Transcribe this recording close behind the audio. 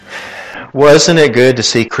Wasn't it good to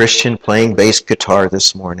see Christian playing bass guitar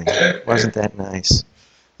this morning? Wasn't that nice?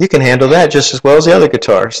 You can handle that just as well as the other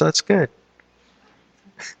guitar, so that's good.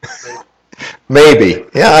 Maybe.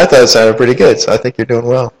 Yeah, I thought it sounded pretty good, so I think you're doing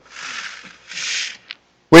well.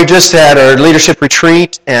 We've just had our leadership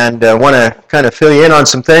retreat, and want to kind of fill you in on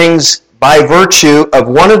some things by virtue of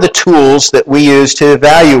one of the tools that we use to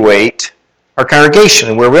evaluate our congregation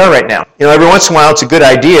and where we are right now. You know, every once in a while it's a good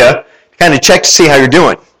idea to kind of check to see how you're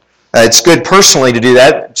doing. It's good personally to do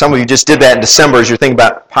that. Some of you just did that in December as you're thinking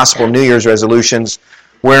about possible New Year's resolutions.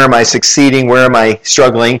 Where am I succeeding? Where am I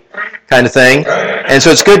struggling? Kind of thing. And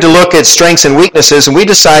so it's good to look at strengths and weaknesses, and we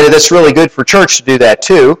decided that's really good for church to do that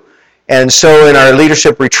too. And so in our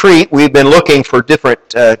leadership retreat, we've been looking for different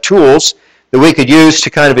tools that we could use to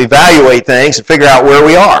kind of evaluate things and figure out where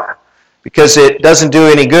we are. Because it doesn't do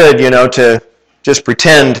any good, you know, to just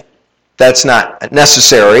pretend that's not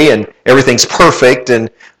necessary and everything's perfect and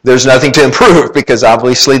there's nothing to improve, because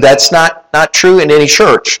obviously that's not true in any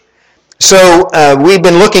church. So we've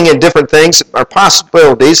been looking at different things, our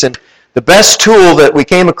possibilities, and the best tool that we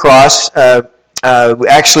came across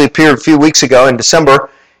actually appeared a few weeks ago in December,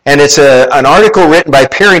 and it's an article written by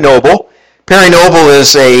Perry Noble. Perry Noble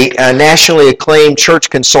is a nationally acclaimed church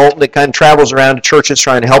consultant that kind of travels around to churches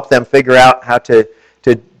trying to help them figure out how to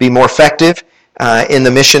be more effective in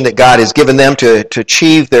the mission that God has given them to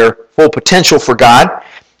achieve their full potential for God.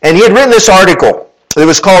 And he had written this article. It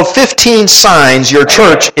was called 15 Signs Your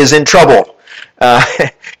Church is in Trouble.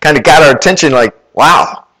 Kind of got our attention like,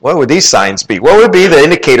 wow, what would these signs be? What would be the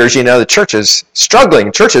indicators, you know, the church is struggling,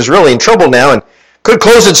 the church is really in trouble now and could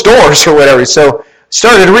close its doors or whatever. So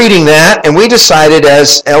started reading that, and we decided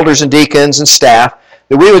as elders and deacons and staff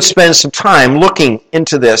that we would spend some time looking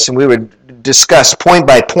into this, and we would discuss point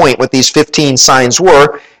by point what these 15 signs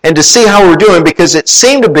were and to see how we're doing, because it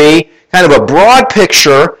seemed to be kind of a broad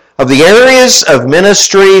picture of the areas of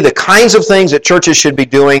ministry, the kinds of things that churches should be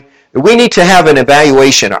doing. We need to have an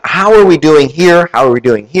evaluation. How are we doing here? How are we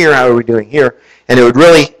doing here? How are we doing here? And it would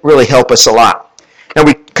really, really help us a lot. And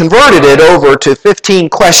we converted it over to 15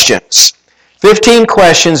 questions. 15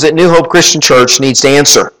 questions that New Hope Christian Church needs to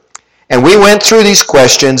answer. And we went through these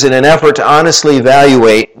questions in an effort to honestly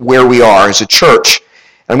evaluate where we are as a church.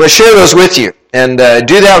 I'm going to share those with you and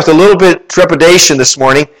do that with a little bit of trepidation this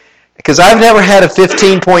morning, because I've never had a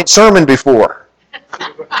 15-point sermon before.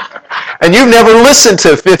 And you've never listened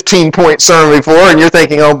to a 15-point sermon before, and you're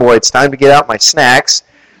thinking, oh boy, it's time to get out my snacks.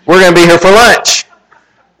 We're going to be here for lunch.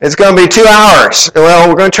 It's going to be 2 hours. Well,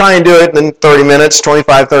 we're going to try and do it in 30 minutes,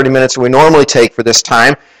 25, 30 minutes we normally take for this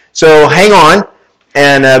time. So hang on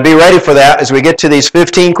and be ready for that as we get to these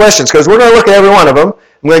 15 questions, because we're going to look at every one of them.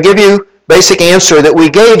 I'm going to give you basic answer that we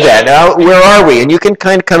gave that. Now, where are we? And you can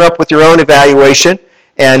kind of come up with your own evaluation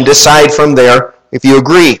and decide from there if you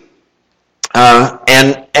agree.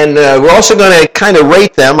 And we're also going to kind of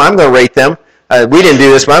rate them. I'm going to rate them. We didn't do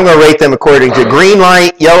this, but I'm going to rate them according to green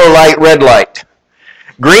light, yellow light, red light.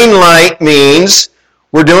 Green light means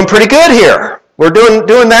we're doing pretty good here. We're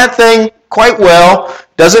doing that thing quite well.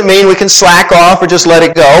 Doesn't mean we can slack off or just let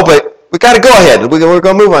it go, but we got to go ahead. We're going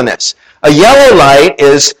to move on this. A yellow light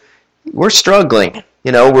is we're struggling.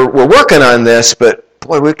 You know, we're working on this, but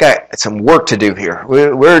boy, we've got some work to do here.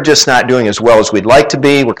 We're just not doing as well as we'd like to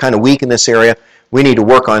be. We're kind of weak in this area. We need to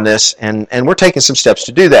work on this, and we're taking some steps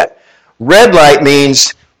to do that. Red light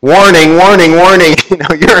means warning, warning, warning. You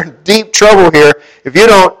know, you're in deep trouble here. If you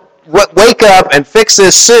don't wake up and fix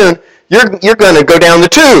this soon, you're going to go down the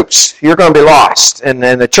tubes. You're going to be lost, and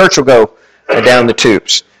then the church will go down the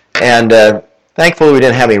tubes. And thankfully, we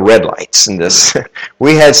didn't have any red lights in this.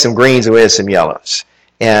 We had some greens and we had some yellows.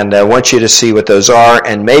 And I want you to see what those are,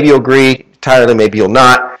 and maybe you'll agree entirely, maybe you'll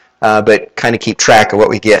not, but kind of keep track of what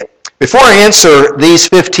we get. Before I answer these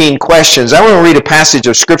 15 questions, I want to read a passage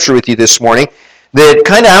of Scripture with you this morning that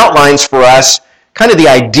kind of outlines for us kind of the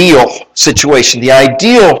ideal situation, the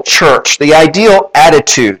ideal church, the ideal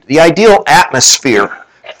attitude, the ideal atmosphere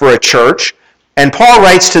for a church. And Paul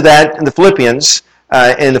writes to that in the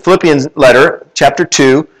Philippians letter, chapter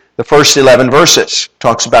 2, the first 11 verses.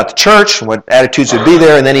 Talks about the church and what attitudes would be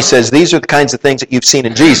there, and then he says, these are the kinds of things that you've seen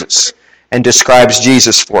in Jesus, and describes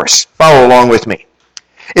Jesus for us. Follow along with me.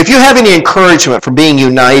 If you have any encouragement from being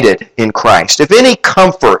united in Christ, if any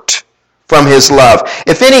comfort from His love,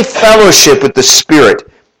 if any fellowship with the Spirit,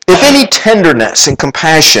 if any tenderness and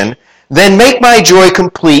compassion, then make my joy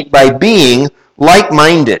complete by being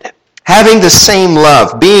like-minded, having the same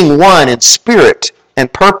love, being one in spirit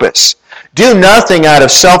and purpose. Do nothing out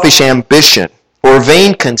of selfish ambition or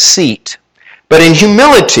vain conceit, but in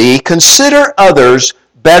humility consider others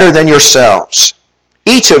better than yourselves.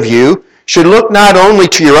 Each of you should look not only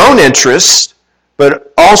to your own interests,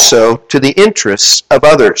 but also to the interests of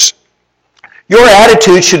others. Your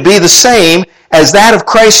attitude should be the same as that of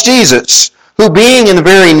Christ Jesus, who being in the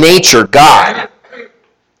very nature God,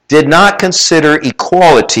 did not consider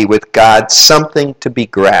equality with God something to be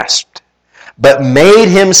grasped, but made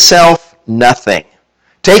himself nothing,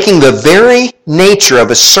 taking the very nature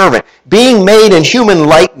of a servant, being made in human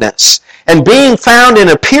likeness, and being found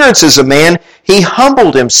in appearance as a man, he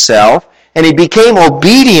humbled himself, and he became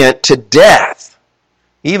obedient to death,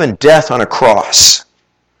 even death on a cross.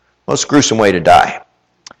 Most gruesome way to die.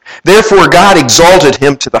 Therefore God exalted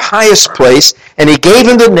him to the highest place, and he gave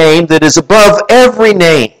him the name that is above every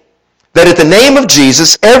name, that at the name of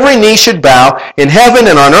Jesus every knee should bow in heaven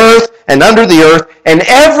and on earth and under the earth, and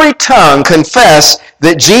every tongue confess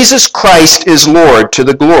that Jesus Christ is Lord, to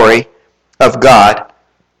the glory of God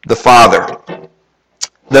the Father.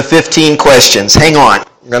 The 15 questions. Hang on.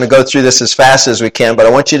 We're going to go through this as fast as we can, but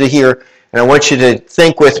I want you to hear and I want you to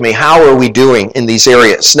think with me, how are we doing in these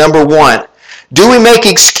areas? Number one, do we make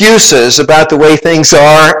excuses about the way things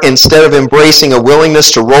are instead of embracing a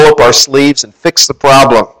willingness to roll up our sleeves and fix the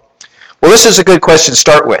problem? Well, this is a good question to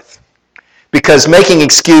start with, because making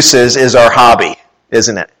excuses is our hobby,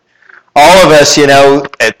 isn't it? All of us,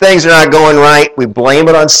 if things are not going right, we blame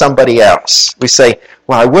it on somebody else. We say,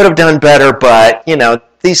 well, I would have done better, but,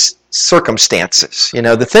 these circumstances,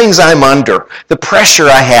 the things I'm under, the pressure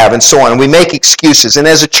I have, and so on. We make excuses. And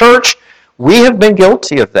as a church, we have been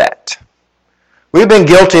guilty of that. We've been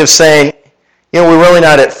guilty of saying, we're really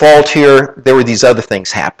not at fault here. There were these other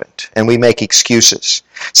things happened. And we make excuses.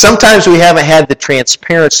 Sometimes we haven't had the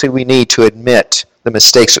transparency we need to admit the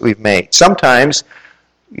mistakes that we've made. Sometimes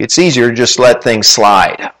it's easier to just let things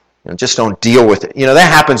slide. Just don't deal with it.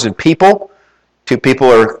 That happens in people. Two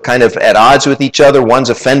people are kind of at odds with each other. One's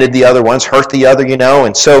offended the other, one's hurt the other,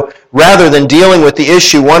 And so rather than dealing with the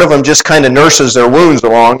issue, one of them just kind of nurses their wounds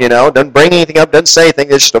along, doesn't bring anything up, doesn't say anything.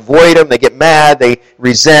 They just avoid them. They get mad. They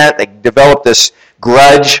resent. They develop this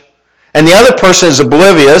grudge. And the other person is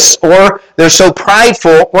oblivious, or they're so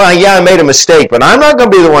prideful, well, yeah, I made a mistake, but I'm not going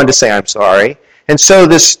to be the one to say I'm sorry. And so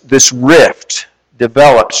this rift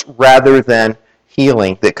develops rather than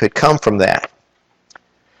healing that could come from that.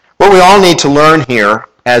 What we all need to learn here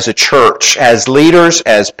as a church, as leaders,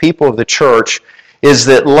 as people of the church, is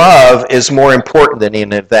that love is more important than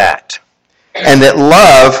any of that. And that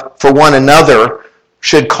love for one another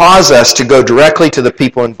should cause us to go directly to the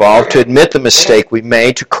people involved, to admit the mistake we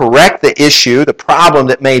made, to correct the issue, the problem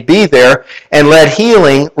that may be there, and let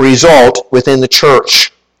healing result within the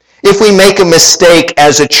church. If we make a mistake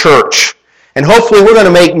as a church, and hopefully we're going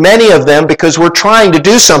to make many of them because we're trying to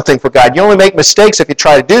do something for God. You only make mistakes if you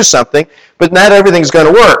try to do something, but not everything's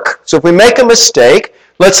going to work. So if we make a mistake,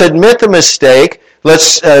 let's admit the mistake,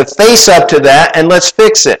 let's face up to that, and let's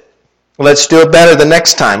fix it. Let's do it better the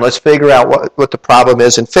next time. Let's figure out what the problem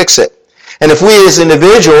is and fix it. And if we as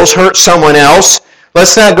individuals hurt someone else,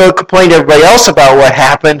 let's not go complain to everybody else about what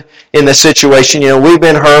happened in the situation. We've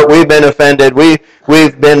been hurt, we've been offended,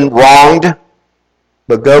 we've been wronged.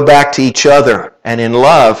 But go back to each other and in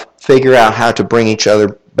love figure out how to bring each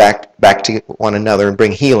other back to one another and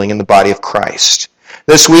bring healing in the body of Christ.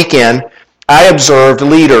 This weekend, I observed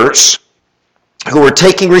leaders who were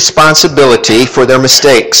taking responsibility for their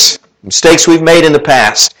mistakes we've made in the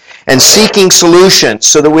past, and seeking solutions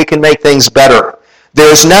so that we can make things better.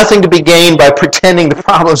 There's nothing to be gained by pretending the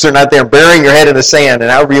problems are not there, burying your head in the sand,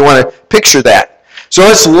 and however you want to picture that. So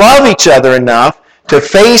let's love each other enough to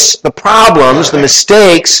face the problems, the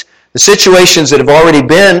mistakes, the situations that have already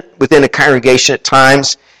been within a congregation at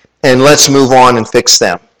times, and let's move on and fix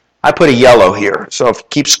them. I put a yellow here, so if you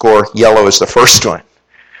keep score, yellow is the first one.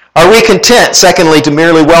 Are we content, secondly, to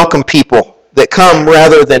merely welcome people that come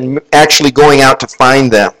rather than actually going out to find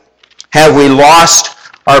them? Have we lost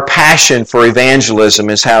our passion for evangelism,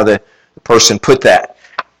 is how the person put that.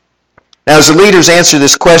 Now, as the leaders answer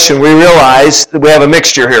this question, we realize that we have a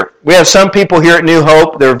mixture here. We have some people here at New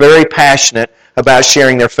Hope that are very passionate about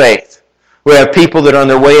sharing their faith. We have people that are on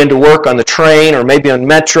their way into work on the train, or maybe on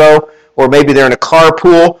metro, or maybe they're in a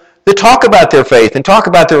carpool, that talk about their faith and talk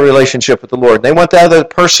about their relationship with the Lord. They want the other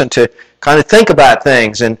person to kind of think about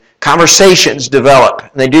things, and conversations develop.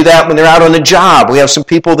 And they do that when they're out on the job. We have some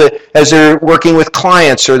people that, as they're working with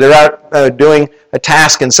clients, or they're out doing a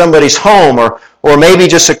task in somebody's home, or maybe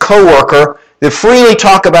just a coworker, that freely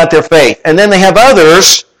talk about their faith. And then they have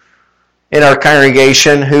others in our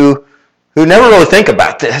congregation who never really think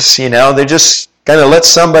about this. They just kind of let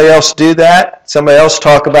somebody else do that. Somebody else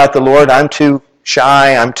talk about the Lord. I'm too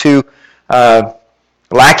shy. I'm too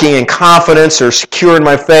lacking in confidence or secure in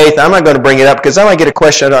my faith, I'm not going to bring it up because I might get a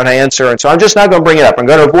question I don't answer, and so I'm just not going to bring it up. I'm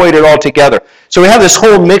going to avoid it altogether. So we have this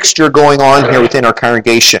whole mixture going on here within our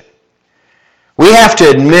congregation. We have to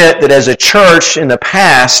admit that as a church in the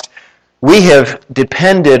past, we have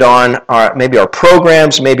depended on maybe our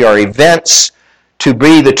programs, maybe our events, to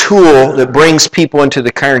be the tool that brings people into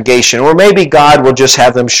the congregation. Or maybe God will just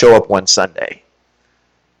have them show up one Sunday.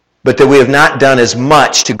 But that we have not done as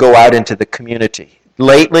much to go out into the community.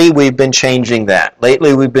 Lately, we've been changing that.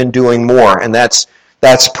 Lately, we've been doing more, and that's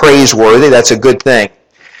praiseworthy. That's a good thing.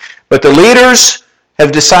 But the leaders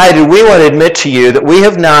have decided, we want to admit to you that we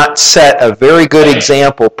have not set a very good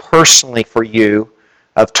example personally for you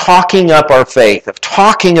of talking up our faith, of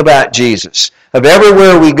talking about Jesus, of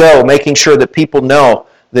everywhere we go, making sure that people know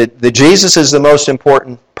that Jesus is the most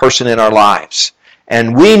important person in our lives.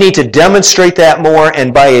 And we need to demonstrate that more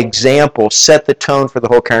and by example set the tone for the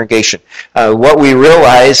whole congregation. What we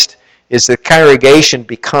realized is the congregation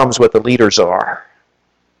becomes what the leaders are.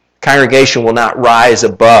 Congregation will not rise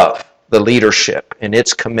above the leadership and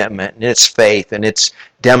its commitment and its faith and its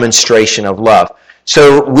demonstration of love.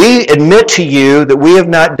 So we admit to you that we have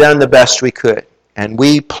not done the best we could. And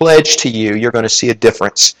we pledge to you, you're going to see a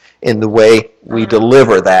difference in the way we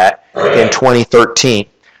deliver that in 2013.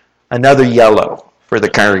 Another yellow for the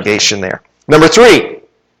congregation there. Number 3,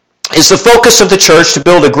 is the focus of the church to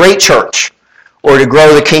build a great church or to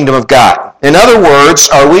grow the kingdom of God? In other words,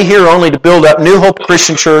 are we here only to build up New Hope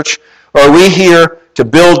Christian Church, or are we here to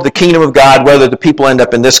build the kingdom of God whether the people end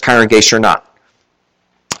up in this congregation or not?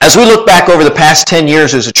 As we look back over the past 10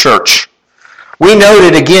 years as a church, we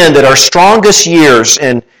noted again that our strongest years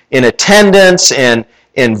in attendance and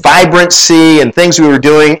in vibrancy and things we were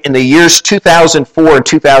doing in the years 2004 and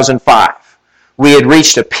 2005. We had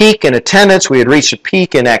reached a peak in attendance. We had reached a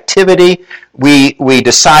peak in activity. We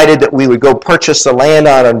decided that we would go purchase the land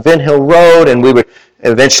out on Vin Hill Road, and we would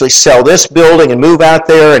eventually sell this building and move out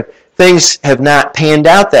there, and things have not panned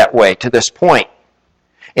out that way to this point.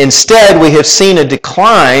 Instead, we have seen a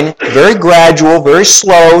decline, very gradual, very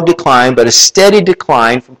slow decline, but a steady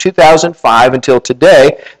decline from 2005 until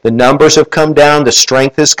today. The numbers have come down, the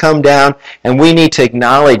strength has come down, and we need to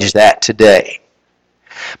acknowledge that today.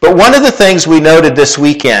 But one of the things we noted this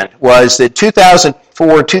weekend was that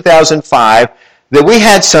 2004, 2005, that we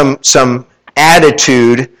had some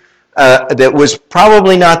attitude that was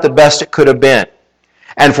probably not the best it could have been.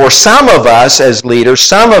 And for some of us as leaders,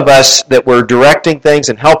 some of us that were directing things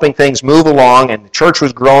and helping things move along, and the church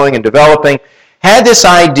was growing and developing, had this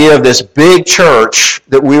idea of this big church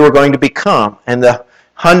that we were going to become, and the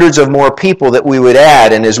hundreds of more people that we would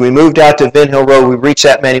add. And as we moved out to Vin Hill Road, we reached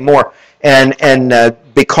that many more. And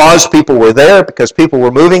because people were there, because people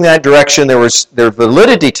were moving that direction, there was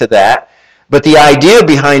validity to that. But the idea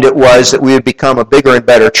behind it was that we would become a bigger and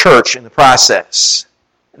better church in the process.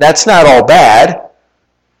 That's not all bad.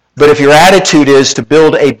 But if your attitude is to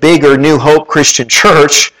build a bigger New Hope Christian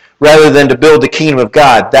church rather than to build the kingdom of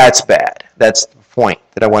God, that's bad. That's the point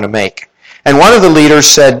that I want to make. And one of the leaders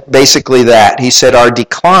said basically that. He said, our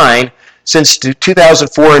decline since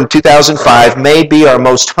 2004 and 2005 may be our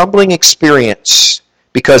most humbling experience,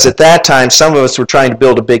 because at that time some of us were trying to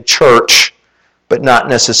build a big church, but not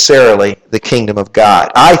necessarily the kingdom of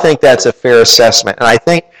God. I think that's a fair assessment, and I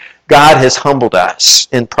think God has humbled us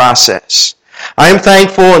in process. I am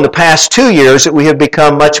thankful in the past 2 years that we have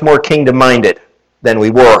become much more kingdom-minded than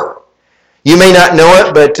we were. You may not know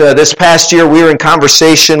it, but this past year we were in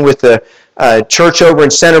conversation with a church over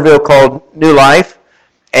in Centerville called New Life,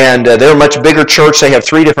 and they're a much bigger church. They have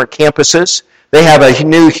 3 different campuses. They have a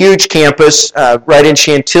new huge campus right in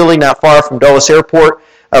Chantilly, not far from Dulles Airport,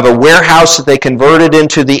 of a warehouse that they converted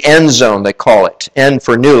into the End Zone, they call it. End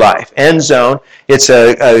for New Life. End Zone. It's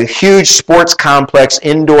a huge sports complex,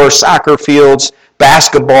 indoor soccer fields,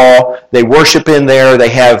 basketball. They worship in there. They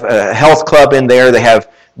have a health club in there.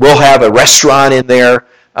 We'll have a restaurant in there.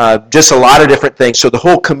 Just a lot of different things. So the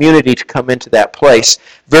whole community to come into that place.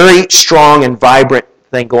 Very strong and vibrant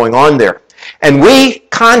thing going on there. And we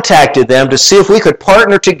contacted them to see if we could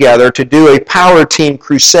partner together to do a Power Team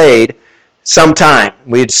Crusade sometime.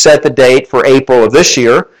 We had set the date for April of this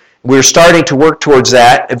year. We were starting to work towards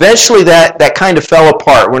that. Eventually that kind of fell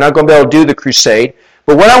apart. We're not going to be able to do the crusade.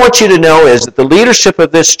 But what I want you to know is that the leadership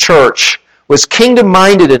of this church was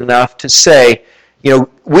kingdom-minded enough to say,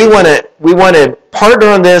 we want to partner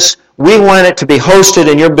on this. We want it to be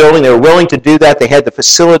hosted in your building. They were willing to do that. They had the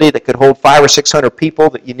facility that could hold 500 or 600 people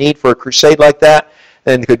that you need for a crusade like that,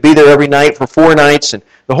 and could be there every night for 4 nights and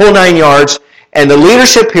the whole 9 yards. And the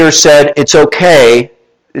leadership here said, it's okay,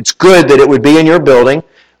 it's good that it would be in your building.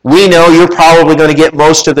 We know you're probably going to get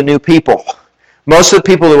most of the new people. Most of the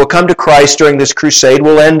people that will come to Christ during this crusade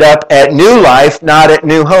will end up at New Life, not at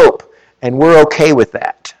New Hope. And we're okay with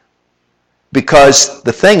that. Because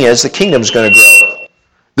the thing is, the kingdom's going to grow.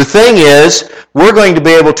 The thing is, we're going to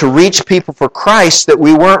be able to reach people for Christ that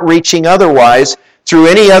we weren't reaching otherwise through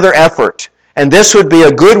any other effort. And this would be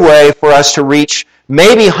a good way for us to reach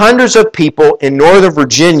maybe hundreds of people in Northern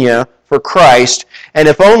Virginia for Christ. And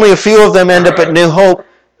if only a few of them end up at New Hope,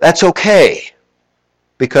 that's okay.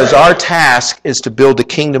 Because our task is to build the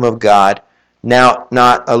kingdom of God, now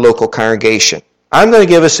not a local congregation. I'm going to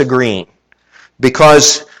give us a green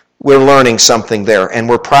because we're learning something there and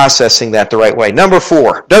we're processing that the right way. Number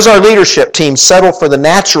 4, does our leadership team settle for the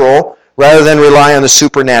natural rather than rely on the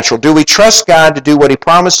supernatural? Do we trust God to do what He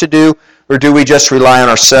promised to do, or do we just rely on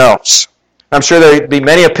ourselves? I'm sure there'd be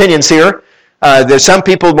many opinions here. There's some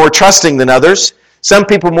people more trusting than others. Some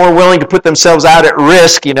people more willing to put themselves out at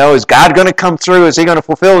risk. Is God going to come through? Is He going to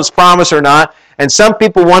fulfill His promise or not? And some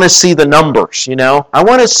people want to see the numbers, I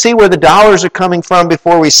want to see where the dollars are coming from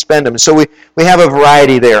before we spend them. So we have a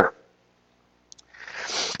variety there.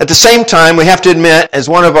 At the same time, we have to admit, as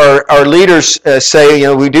one of our leaders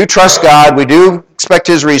say, we do trust God, we do expect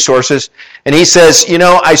His resources, and he says,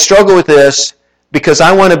 I struggle with this because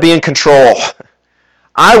I want to be in control.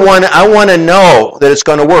 I want to know that it's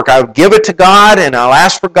going to work. I'll give it to God, and I'll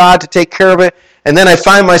ask for God to take care of it, and then I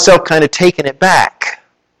find myself kind of taking it back.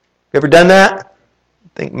 You ever done that?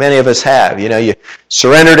 I think many of us have. You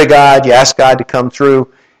surrender to God, you ask God to come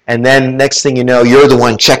through, and then next thing you know, you're the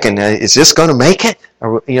one checking, is this going to make it?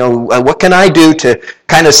 Or, what can I do to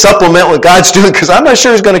kind of supplement what God's doing? Because I'm not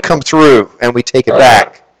sure it's going to come through, and we take it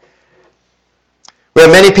back. We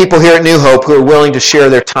have many people here at New Hope who are willing to share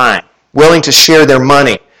their time, willing to share their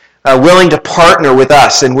money, willing to partner with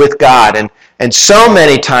us and with God. And so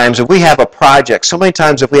many times if we have a project, so many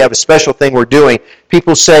times if we have a special thing we're doing,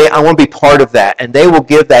 people say, I want to be part of that. And they will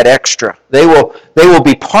give that extra. They will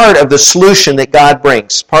be part of the solution that God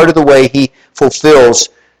brings, part of the way He fulfills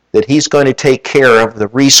that He's going to take care of the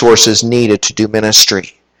resources needed to do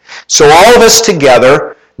ministry. So all of us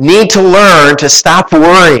together need to learn to stop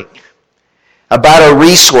worrying about our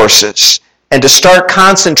resources and to start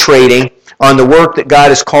concentrating on the work that God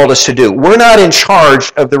has called us to do. We're not in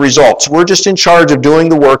charge of the results. We're just in charge of doing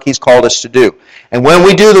the work He's called us to do. And when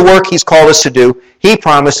we do the work He's called us to do, He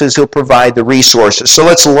promises He'll provide the resources. So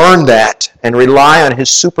let's learn that and rely on His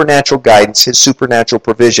supernatural guidance, His supernatural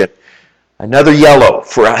provision. Another yellow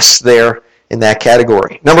for us there in that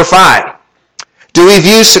category. Number 5, do we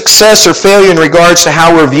view success or failure in regards to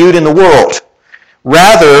how we're viewed in the world,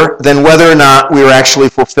 rather than whether or not we are actually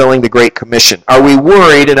fulfilling the Great Commission? Are we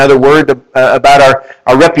worried, in other words, about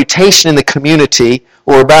our reputation in the community,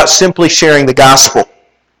 or about simply sharing the gospel?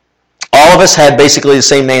 All of us had basically the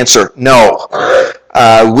same answer. No.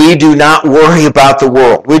 We do not worry about the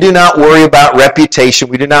world. We do not worry about reputation.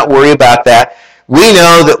 We do not worry about that. We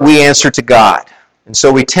know that we answer to God. And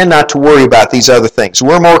so we tend not to worry about these other things.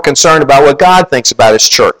 We're more concerned about what God thinks about His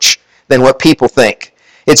church than what people think.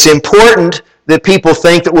 It's important that people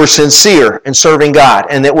think that we're sincere in serving God,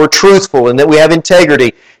 and that we're truthful, and that we have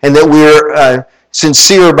integrity, and that we're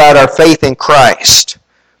sincere about our faith in Christ.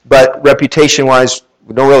 But reputation-wise,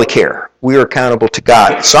 we don't really care. We are accountable to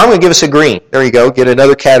God. So I'm going to give us a green. There you go. Get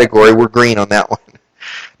another category. We're green on that one.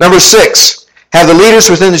 Number 6, have the leaders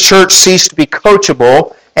within the church ceased to be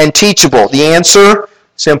coachable and teachable? The answer,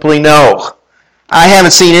 simply no. I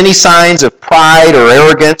haven't seen any signs of pride or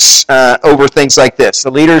arrogance over things like this.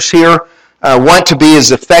 The leaders here want to be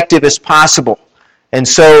as effective as possible. And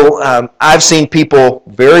so I've seen people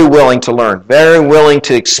very willing to learn, very willing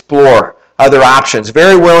to explore other options,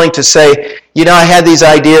 very willing to say, I had these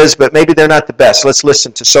ideas, but maybe they're not the best. Let's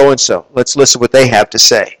listen to so-and-so. Let's listen what they have to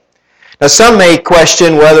say. Now, some may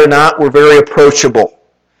question whether or not we're very approachable,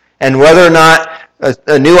 and whether or not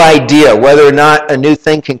a new idea, whether or not a new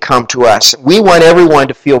thing can come to us. We want everyone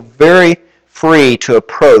to feel very free to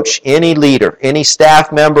approach any leader, any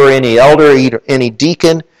staff member, any elder, any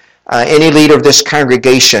deacon, any leader of this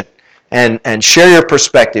congregation, and share your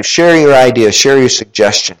perspective, share your ideas, share your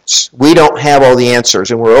suggestions. We don't have all the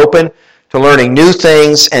answers, and we're open to learning new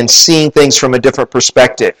things and seeing things from a different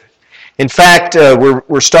perspective. In fact,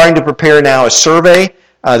 we're starting to prepare now a survey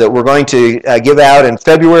that we're going to give out in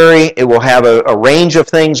February. It will have a range of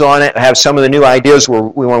things on it, have some of the new ideas we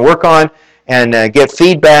want to work on, and get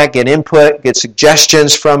feedback, get input, get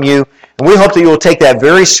suggestions from you. And we hope that you will take that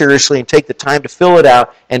very seriously and take the time to fill it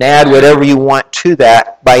out and add whatever you want to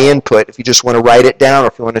that by input, if you just want to write it down or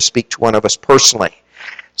if you want to speak to one of us personally.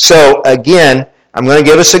 So again, I'm going to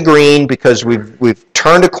give us a green because we've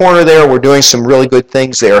turned a corner there. We're doing some really good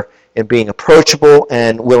things there and being approachable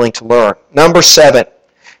and willing to learn. Number 7,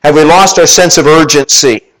 have we lost our sense of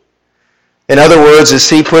urgency? In other words, as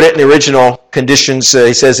he put it in the original conditions,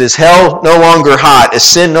 he says, is hell no longer hot? Is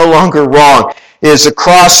sin no longer wrong? Is the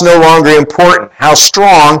cross no longer important? How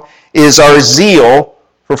strong is our zeal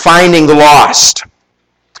for finding the lost?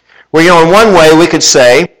 Well, in one way we could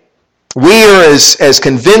say, we are as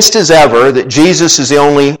convinced as ever that Jesus is the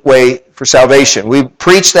only way for salvation. We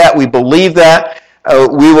preach that, we believe that,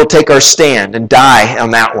 we will take our stand and die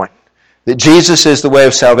on that one. That Jesus is the way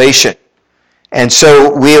of salvation. And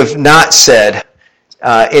so we have not said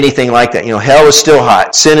anything like that. Hell is still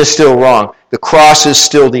hot, sin is still wrong. The cross is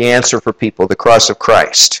still the answer for people, the cross of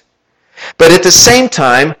Christ. But at the same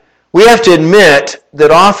time, we have to admit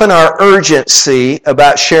that often our urgency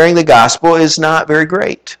about sharing the gospel is not very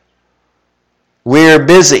great. We're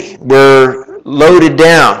busy. We're loaded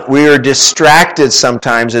down. We are distracted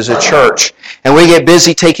sometimes as a church. And we get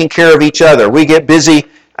busy taking care of each other. We get busy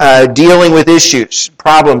dealing with issues,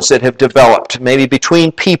 problems that have developed, maybe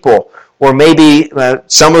between people, or maybe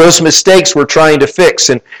some of those mistakes we're trying to fix.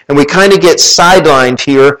 And we kind of get sidelined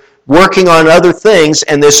here, working on other things,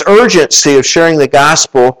 and this urgency of sharing the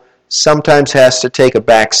gospel sometimes has to take a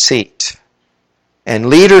back seat. And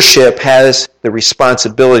leadership has the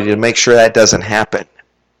responsibility to make sure that doesn't happen.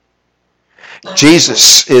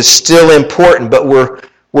 Jesus is still important, but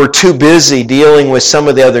we're too busy dealing with some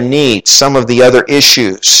of the other needs, some of the other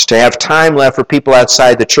issues, to have time left for people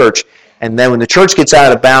outside the church. And then when the church gets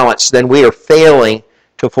out of balance, then we are failing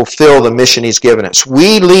to fulfill the mission he's given us.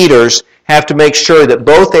 We leaders have to make sure that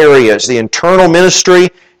both areas, the internal ministry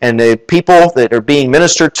and the people that are being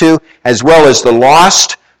ministered to, as well as the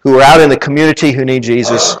lost who are out in the community who need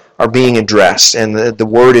Jesus, are being addressed, and the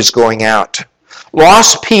word is going out.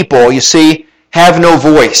 Lost people, you see, have no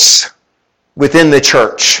voice within the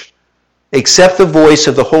church except the voice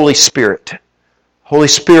of the Holy Spirit. Holy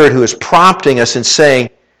Spirit who is prompting us and saying,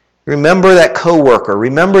 remember that coworker,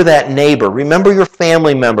 remember that neighbor, remember your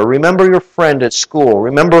family member, remember your friend at school,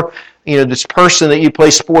 remember this person that you play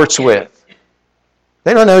sports with.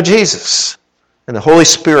 They don't know Jesus. And the Holy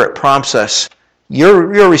Spirit prompts us,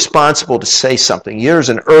 you're responsible to say something. There's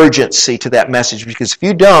an urgency to that message, because if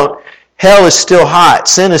you don't, hell is still hot,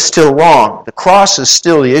 sin is still wrong, the cross is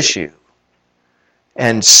still the issue.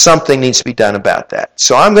 And something needs to be done about that.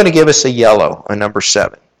 So I'm going to give us a yellow on number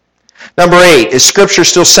 7. Number 8, is Scripture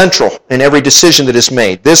still central in every decision that is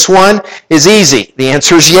made? This one is easy. The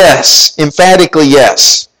answer is yes, emphatically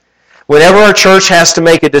yes. Whenever our church has to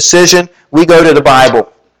make a decision, we go to the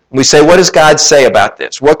Bible. We say, what does God say about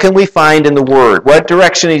this? What can we find in the Word? What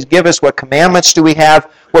direction He's given us? What commandments do we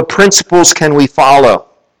have? What principles can we follow?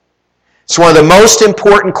 It's one of the most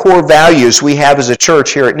important core values we have as a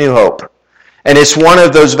church here at New Hope. And it's one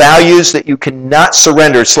of those values that you cannot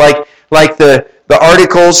surrender. It's like the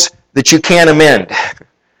articles that you can't amend.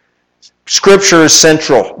 Scripture is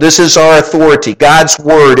central. This is our authority. God's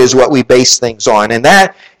Word is what we base things on. And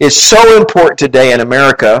that is so important today in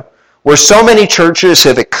America, where so many churches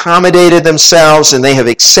have accommodated themselves and they have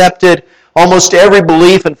accepted almost every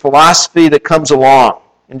belief and philosophy that comes along.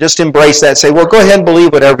 And just embrace that and say, well, go ahead and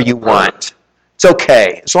believe whatever you want. It's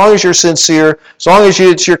okay. As long as you're sincere, as long as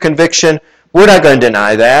it's your conviction, we're not going to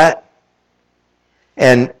deny that.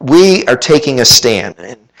 And we are taking a stand.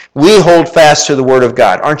 And we hold fast to the Word of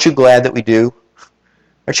God. Aren't you glad that we do?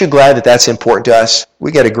 Aren't you glad that that's important to us?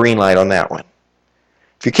 We got a green light on that one.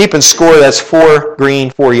 If you're keeping score, that's 4 green,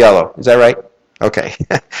 4 yellow. Is that right? Okay.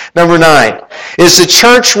 Number 9. Is the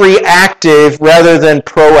church reactive rather than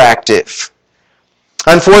proactive?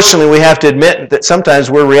 Unfortunately, we have to admit that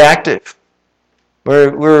sometimes we're reactive.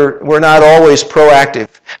 We're not always proactive.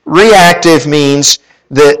 Reactive means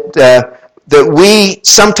that we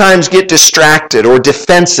sometimes get distracted or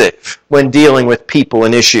defensive when dealing with people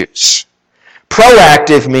and issues.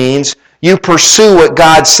 Proactive means you pursue what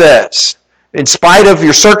God says. In spite of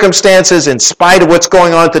your circumstances, in spite of what's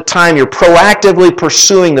going on at the time, you're proactively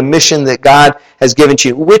pursuing the mission that God has given to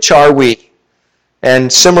you. Which are we?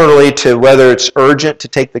 And similarly to whether it's urgent to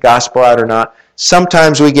take the gospel out or not,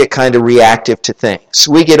 sometimes we get kind of reactive to things.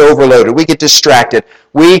 We get overloaded. We get distracted.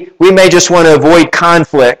 We may just want to avoid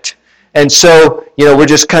conflict. And so, we're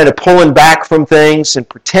just kind of pulling back from things and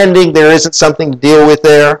pretending there isn't something to deal with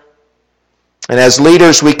there. And as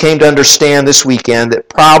leaders, we came to understand this weekend that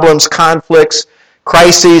problems, conflicts,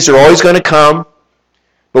 crises are always going to come,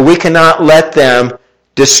 but we cannot let them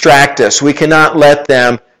distract us. We cannot let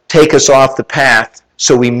them take us off the path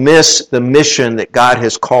so we miss the mission that God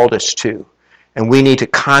has called us to. And we need to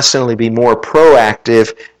constantly be more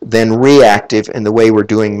proactive than reactive in the way we're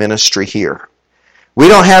doing ministry here. We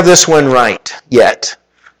don't have this one right yet.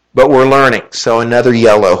 but we're learning. So another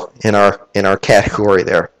yellow in our category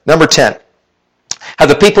there. Number 10. Have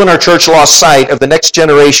the people in our church lost sight of the next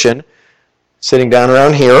generation, sitting down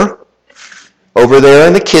around here, over there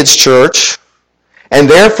in the kids' church, and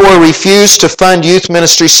therefore refuse to fund youth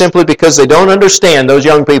ministry simply because they don't understand those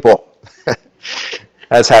young people?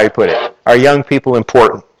 That's how he put it. Are young people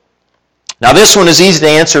important? Now this one is easy to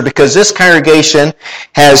answer because this congregation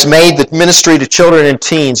has made the ministry to children and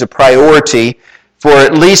teens a priority for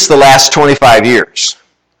at least the last 25 years.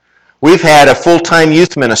 We've had a full-time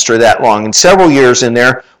youth minister that long. And several years in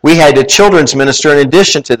there, we had a children's minister in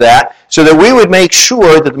addition to that, so that we would make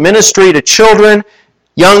sure that the ministry to children,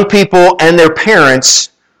 young people, and their parents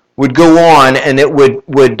would go on and it would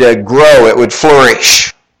grow, it would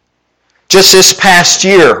flourish. Just this past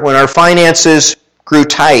year, when our finances grew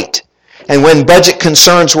tight, and when budget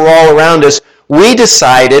concerns were all around us, we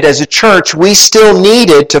decided as a church we still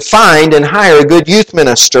needed to find and hire a good youth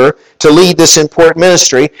minister to lead this important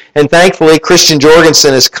ministry. And thankfully, Christian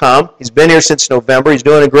Jorgensen has come. He's been here since November. He's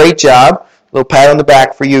doing a great job. A little pat on the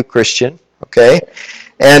back for you, Christian. Okay?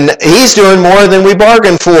 And he's doing more than we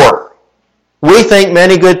bargained for. We think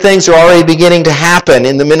many good things are already beginning to happen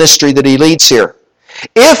in the ministry that he leads here.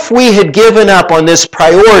 If we had given up on this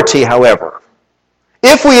priority, however,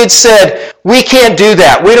 if we had said, we can't do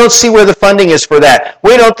that, we don't see where the funding is for that,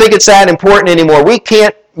 we don't think it's that important anymore, we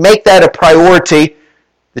can't make that a priority,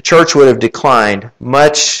 the church would have declined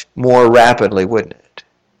much more rapidly, wouldn't it?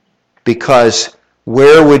 Because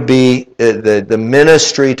where would be the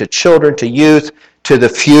ministry to children, to youth, to the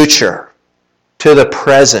future, to the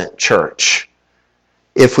present church,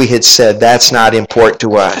 if we had said that's not important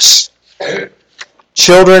to us?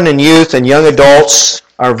 Children and youth and young adults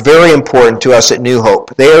are very important to us at New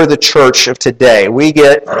Hope. They are the church of today. We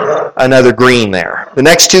get another green there. The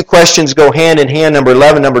next two questions go hand in hand, number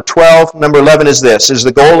 11, number 12. Number 11 is this: is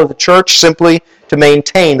the goal of the church simply to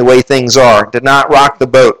maintain the way things are, to not rock the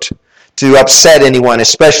boat, to upset anyone,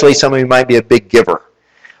 especially someone who might be a big giver?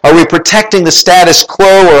 Are we protecting the status quo,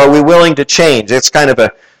 or are we willing to change? It's kind of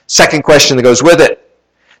a second question that goes with it.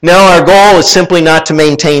 No, our goal is simply not to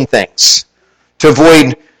maintain things, to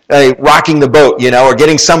avoid rocking the boat, or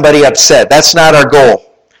getting somebody upset. That's not our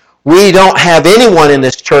goal. We don't have anyone in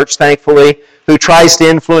this church, thankfully, who tries to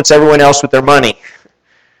influence everyone else with their money.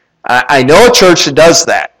 I know a church that does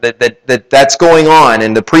that's going on,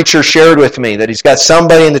 and the preacher shared with me that he's got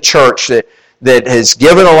somebody in the church that has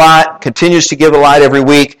given a lot, continues to give a lot every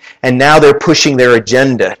week, and now they're pushing their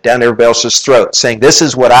agenda down everybody else's throat, saying, this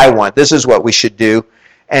is what I want, this is what we should do,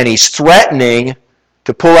 and he's threatening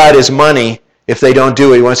to pull out his money if they don't do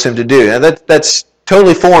what he wants them to do. And that's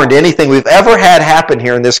totally foreign to anything we've ever had happen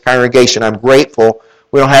here in this congregation. I'm grateful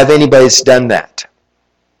we don't have anybody that's done that.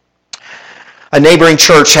 A neighboring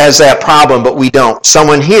church has that problem, but we don't.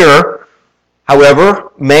 Someone here,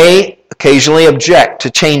 however, may occasionally object to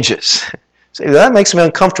changes. Say, that makes me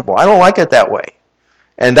uncomfortable. I don't like it that way.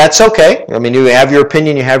 And that's okay. I mean, you have your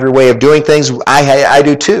opinion, you have your way of doing things. I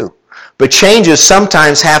do too. But changes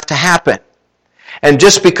sometimes have to happen. And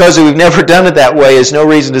just because we've never done it that way is no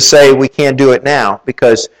reason to say we can't do it now,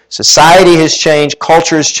 because society has changed,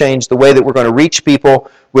 culture has changed, the way that we're going to reach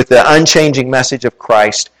people with the unchanging message of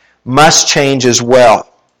Christ must change as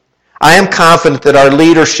well. I am confident that our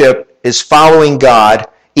leadership is following God,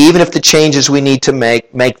 even if the changes we need to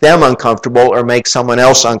make them uncomfortable or make someone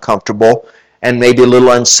else uncomfortable and maybe a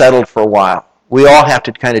little unsettled for a while. We all have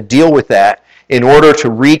to kind of deal with that in order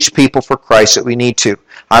to reach people for Christ that we need to.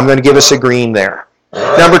 I'm going to give us a green there.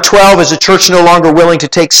 Number 12, is the church no longer willing to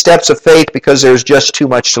take steps of faith because there's just too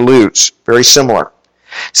much to lose? Very similar.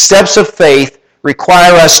 Steps of faith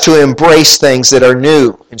require us to embrace things that are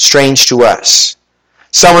new and strange to us.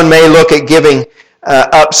 Someone may look at giving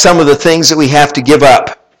up some of the things that we have to give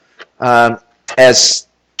up as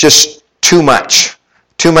just too much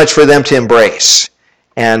for them to embrace,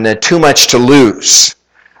 and too much to lose.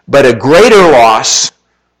 But a greater loss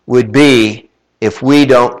would be if we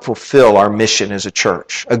don't fulfill our mission as a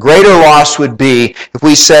church. A greater loss would be if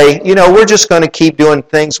we say, we're just going to keep doing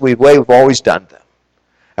things the way we've always done them.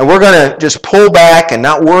 And we're going to just pull back and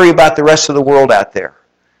not worry about the rest of the world out there.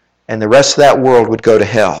 And the rest of that world would go to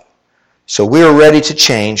hell. So we are ready to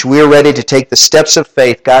change. We are ready to take the steps of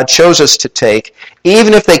faith God chose us to take,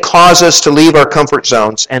 even if they cause us to leave our comfort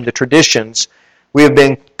zones and the traditions we've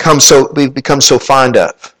become so fond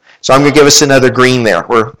of. So I'm going to give us another green there.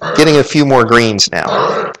 We're getting a few more greens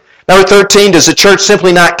now. Number 13, does the church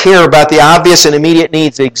simply not care about the obvious and immediate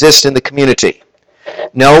needs that exist in the community?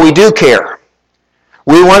 No, we do care.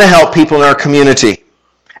 We want to help people in our community.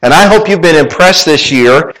 And I hope you've been impressed this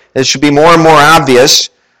year. It should be more and more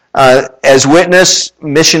obvious As witness,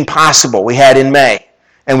 Mission Possible we had in May.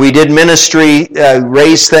 And we did ministry,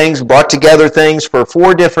 raised things, brought together things for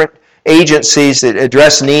 4 different agencies that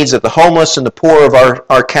address needs of the homeless and the poor of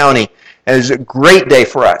our county. And it was a great day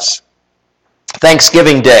for us.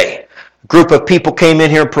 Thanksgiving Day. A group of people came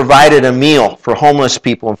in here and provided a meal for homeless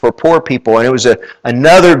people and for poor people. And it was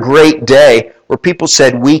another great day where people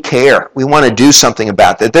said, we care. We want to do something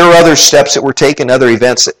about that. There were other steps that were taken, other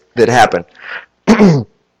events that happened.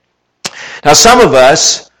 Now, some of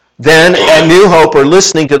us then at New Hope are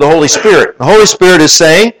listening to the Holy Spirit. The Holy Spirit is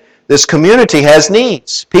saying, this community has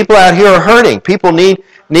needs. People out here are hurting. People need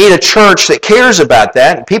a church that cares about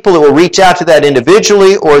that, and people that will reach out to that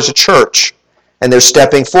individually or as a church, and they're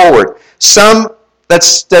stepping forward. Some,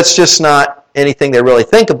 that's just not anything they really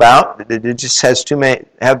think about. It just has too many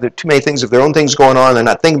things of their own things going on. They're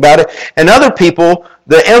not thinking about it. And other people,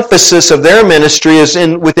 the emphasis of their ministry is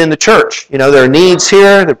within the church. You know, there are needs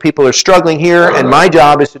here, the people are struggling here, and my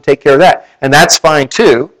job is to take care of that. And that's fine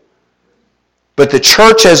too. But the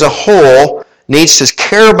church as a whole needs to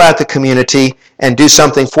care about the community and do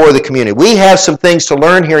something for the community. We have some things to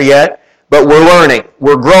learn here yet, but we're learning.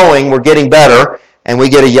 We're growing. We're getting better. And we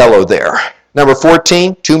get a yellow there. Number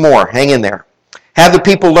 14, 2 more. Hang in there. Have the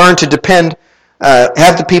people learn to depend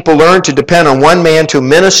on one man to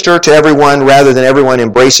minister to everyone rather than everyone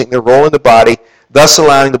embracing their role in the body, thus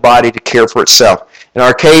allowing the body to care for itself. In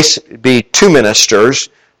our case, it would be 2 ministers,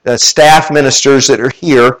 staff ministers that are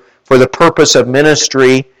here for the purpose of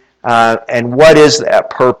ministry. And what is that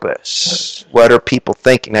purpose? What are people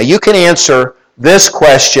thinking? Now, you can answer this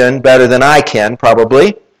question better than I can,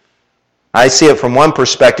 probably. I see it from one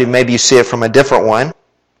perspective. Maybe you see it from a different one.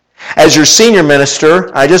 As your senior minister,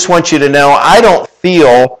 I just want you to know I don't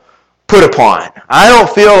feel put upon. I don't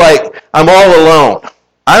feel like I'm all alone.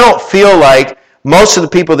 I don't feel like most of the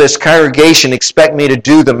people of this congregation expect me to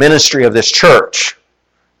do the ministry of this church,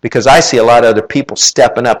 because I see a lot of other people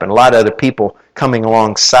stepping up and a lot of other people coming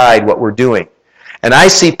alongside what we're doing. And I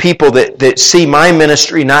see people that see my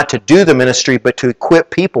ministry not to do the ministry, but to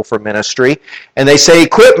equip people for ministry. And they say,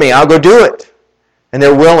 equip me, I'll go do it. And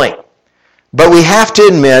they're willing. But we have to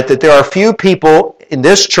admit that there are a few people in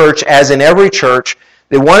this church, as in every church,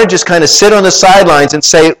 that want to just kind of sit on the sidelines and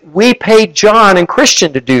say, we paid John and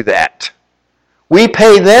Christian to do that. We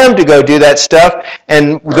pay them to go do that stuff,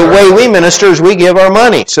 and the way we minister is we give our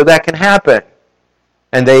money so that can happen.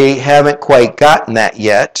 And they haven't quite gotten that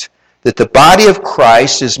yet, that the body of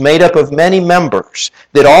Christ is made up of many members,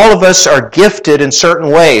 that all of us are gifted in certain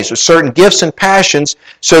ways, with certain gifts and passions,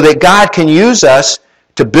 so that God can use us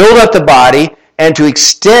to build up the body and to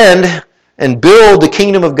extend and build the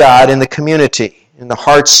kingdom of God in the community, in the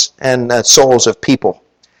hearts and souls of people.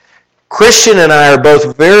 Christian and I are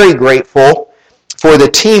both very grateful for the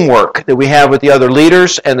teamwork that we have with the other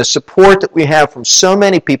leaders and the support that we have from so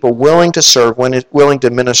many people willing to serve, willing to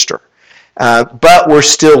minister. But we're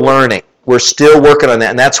still learning. We're still working on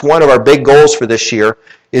that. And that's one of our big goals for this year,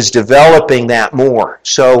 is developing that more.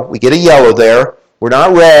 So we get a yellow there. We're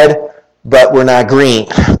not red, but we're not green.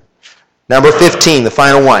 Number 15, the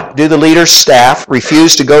final one. Do the leader's staff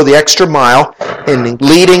refuse to go the extra mile in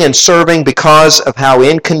leading and serving because of how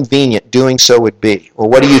inconvenient doing so would be? Well,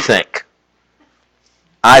 what do you think?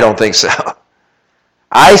 I don't think so.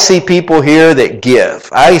 I see people here that give.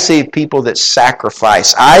 I see people that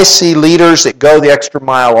sacrifice. I see leaders that go the extra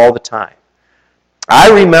mile all the time. I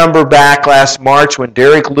remember back last March when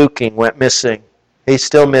Derek Luking went missing. He's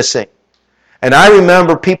still missing. And I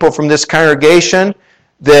remember people from this congregation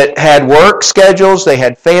that had work schedules, they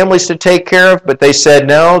had families to take care of, but they said,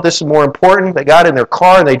 no, this is more important. They got in their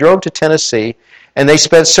car and they drove to Tennessee, and they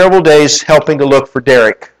spent several days helping to look for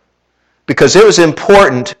Derek, because it was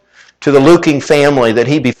important to the Luking family that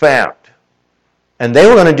he be found. And they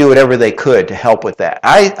were going to do whatever they could to help with that.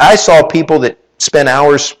 I saw people that spent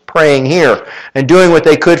hours praying here and doing what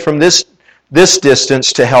they could from this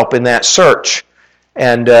distance to help in that search.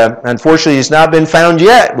 And unfortunately, he's not been found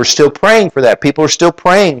yet. We're still praying for that. People are still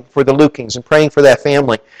praying for the Lukings and praying for that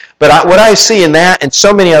family. But what I see in that and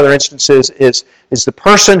so many other instances is the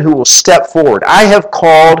person who will step forward. I have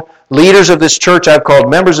called leaders of this church, I've called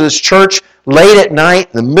members of this church late at night,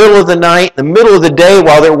 in the middle of the night, in the middle of the day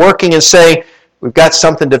while they're working, and say, we've got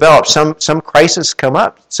something developed. Some crisis come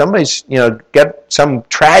up. Somebody's got some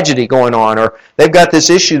tragedy going on, or they've got this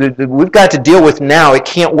issue that we've got to deal with now. It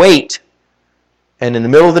can't wait. And in the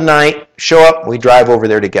middle of the night, show up, we drive over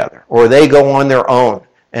there together. Or they go on their own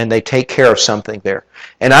and they take care of something there.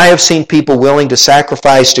 And I have seen people willing to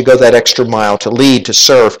sacrifice to go that extra mile, to lead, to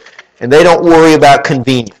serve. And they don't worry about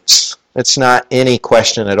convenience. It's not any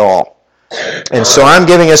question at all. And so I'm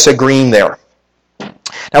giving us a green there.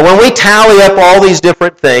 Now, when we tally up all these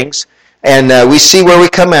different things and we see where we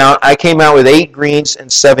come out, I came out with 8 greens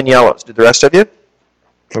and 7 yellows. Did the rest of you?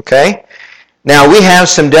 Okay. Now, we have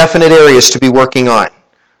some definite areas to be working on.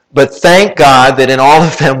 But thank God that in all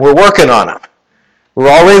of them, we're working on them. We're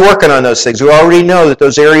already working on those things. We already know that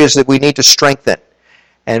those areas that we need to strengthen.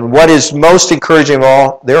 And what is most encouraging of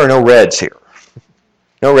all, there are no reds here.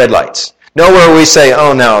 No red lights. Nowhere we say,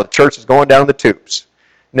 oh no, the church is going down the tubes.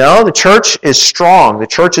 No, the church is strong. The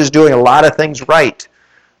church is doing a lot of things right.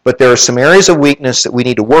 But there are some areas of weakness that we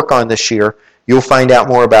need to work on this year. You'll find out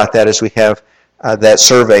more about that as we have that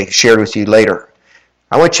survey shared with you later.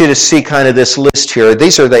 I want you to see kind of this list here.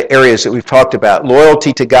 These are the areas that we've talked about.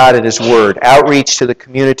 Loyalty to God and His Word. Outreach to the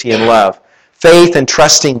community and love. Faith and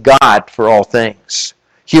trusting God for all things.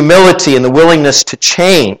 Humility and the willingness to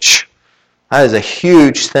change. That is a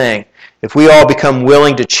huge thing. If we all become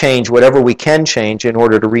willing to change whatever we can change in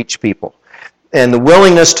order to reach people. And the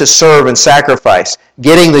willingness to serve and sacrifice.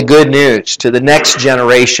 Getting the good news to the next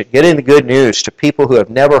generation. Getting the good news to people who have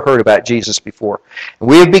never heard about Jesus before. And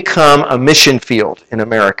we have become a mission field in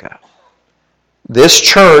America. This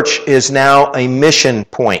church is now a mission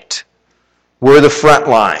point. We're the front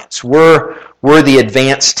lines. We're the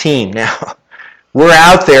advanced team now. We're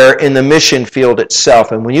out there in the mission field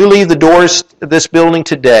itself. And when you leave the doors of this building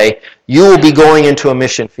today, you will be going into a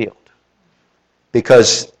mission field.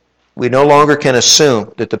 Because we no longer can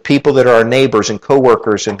assume that the people that are our neighbors and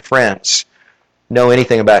co-workers and friends know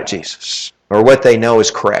anything about Jesus, or what they know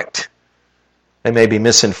is correct. They may be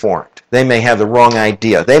misinformed. They may have the wrong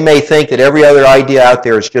idea. They may think that every other idea out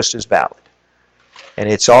there is just as valid. And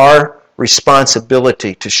it's our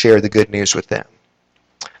responsibility to share the good news with them.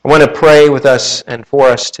 I want to pray with us and for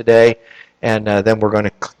us today, and then we're going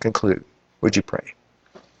to conclude. Would you pray?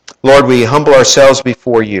 Lord, we humble ourselves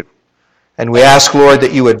before you. And we ask, Lord,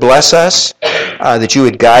 that you would bless us, that you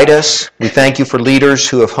would guide us. We thank you for leaders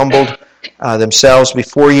who have humbled themselves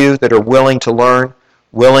before you, that are willing to learn,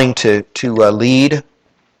 willing to lead,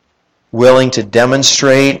 willing to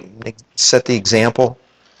demonstrate, set the example.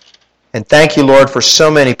 And thank you, Lord, for so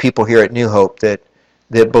many people here at New Hope that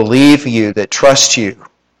believe you, that trust you,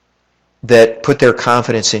 that put their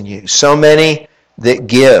confidence in you. So many that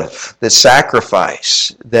give, that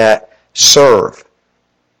sacrifice, that serve.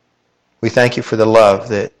 We thank you for the love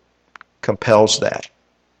that compels that.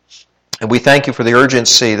 And we thank you for the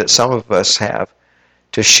urgency that some of us have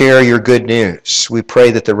to share your good news. We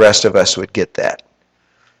pray that the rest of us would get that,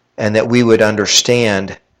 and that we would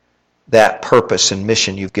understand that purpose and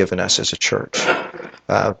mission you've given us as a church.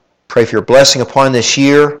 Pray for your blessing upon this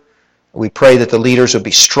year. We pray that the leaders will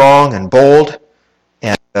be strong and bold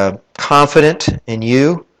and confident in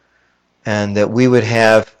you, and that we would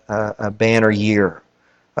have a banner year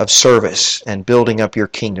of service and building up your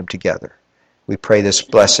kingdom together. We pray this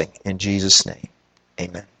blessing in Jesus' name.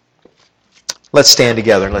 Amen. Let's stand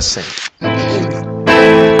together and let's sing.